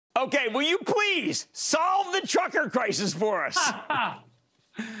Okay, will you please solve the trucker crisis for us?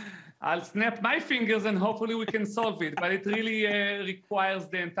 I'll snap my fingers and hopefully we can solve it. But it really requires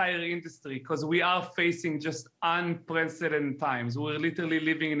the entire industry because we are facing just unprecedented times. We're literally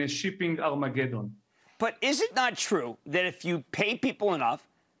living in a shipping Armageddon. But is it not true that if you pay people enough,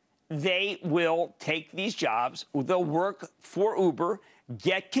 they will take these jobs, they'll work for Uber,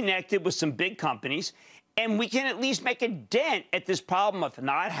 get connected with some big companies, and we can at least make a dent at this problem of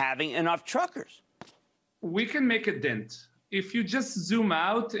not having enough truckers? We can make a dent. If you just zoom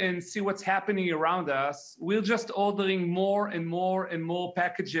out and see what's happening around us, we're just ordering more and more and more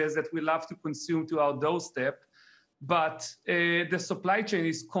packages that we love to consume to our doorstep. But the supply chain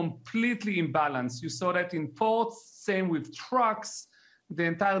is completely imbalanced. You saw that in ports, same with trucks. The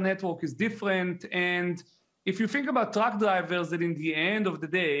entire network is different. And if you think about truck drivers that in the end of the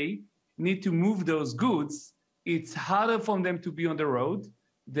day need to move those goods, it's harder for them to be on the road.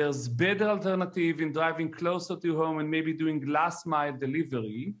 There's better alternative in driving closer to home and maybe doing last mile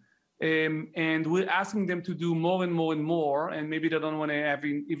delivery. And we're asking them to do more and more and more. And maybe they don't want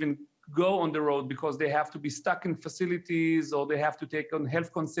to even go on the road because they have to be stuck in facilities or they have to take on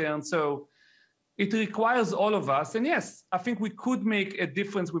health concerns. So it requires all of us. And yes, I think we could make a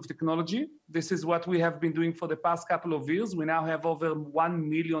difference with technology. This is what we have been doing for the past couple of years. We now have over 1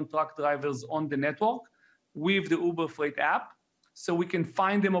 million truck drivers on the network with the Uber Freight app. So we can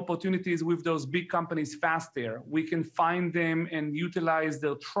find them opportunities with those big companies faster. We can find them and utilize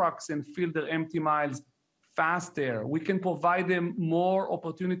their trucks and fill their empty miles faster. We can provide them more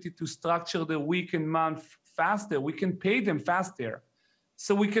opportunity to structure their week and month faster. We can pay them faster.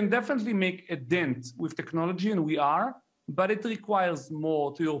 So we can definitely make a dent with technology, and we are, but it requires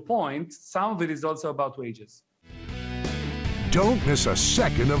more. To your point, some of it is also about wages. Don't miss a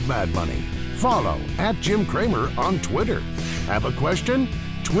second of Mad Money. Follow @Jim Cramer on Twitter. Have a question?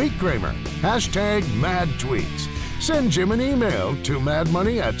 Tweet Cramer. #MadTweets. Send Jim an email to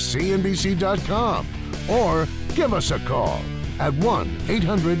madmoney@cnbc.com or give us a call at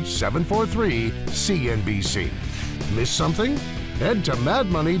 1-800-743-CNBC. Miss something? Head to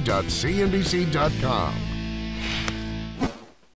madmoney.cnbc.com.